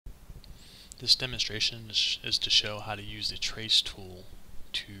This demonstration is to show how to use the trace tool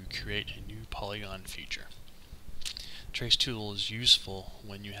to create a new polygon feature. Trace tool is useful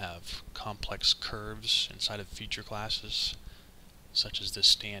when you have complex curves inside of feature classes, such as this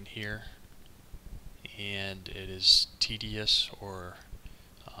stand here, and it is tedious or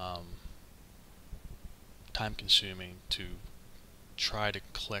time consuming to try to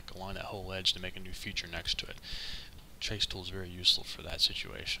click along that whole edge to make a new feature next to it. Trace tool is very useful for that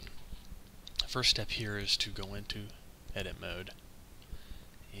situation. The first step here is to go into edit mode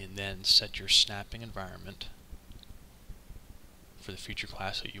and then set your snapping environment for the feature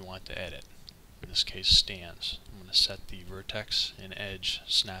class that you want to edit. In this case, stands. I'm going to set the vertex and edge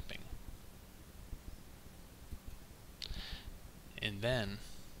snapping. And then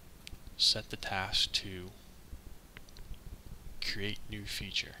set the task to create new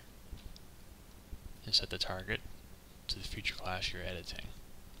feature. And set the target to the feature class you're editing.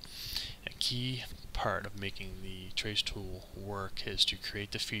 A key part of making the trace tool work is to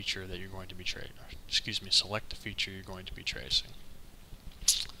create the feature that you're going to be select the feature you're going to be tracing.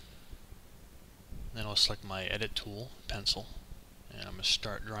 Then I'll select my edit tool, pencil, and I'm going to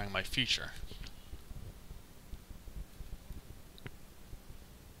start drawing my feature.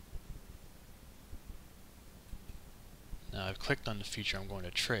 Now I've clicked on the feature I'm going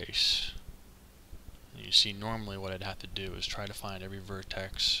to trace. And you see normally what I'd have to do is try to find every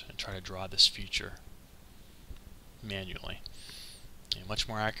vertex and try to draw this feature manually. A much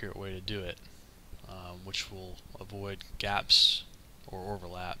more accurate way to do it, which will avoid gaps or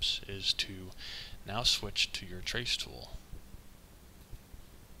overlaps, is to now switch to your trace tool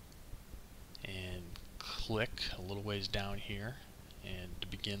and click a little ways down here and to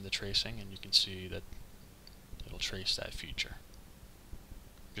begin the tracing, and you can see that it'll trace that feature.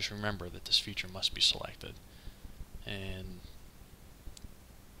 Just remember that this feature must be selected and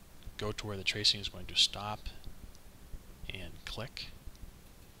go to where the tracing is going to stop and click,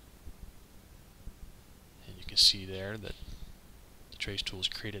 and you can see there that the trace tool has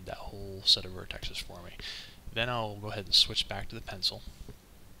created that whole set of vertexes for me. Then I'll go ahead and switch back to the pencil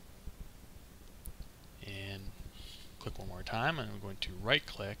and click one more time, and I'm going to right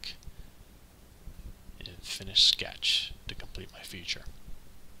click and finish sketch to complete my feature.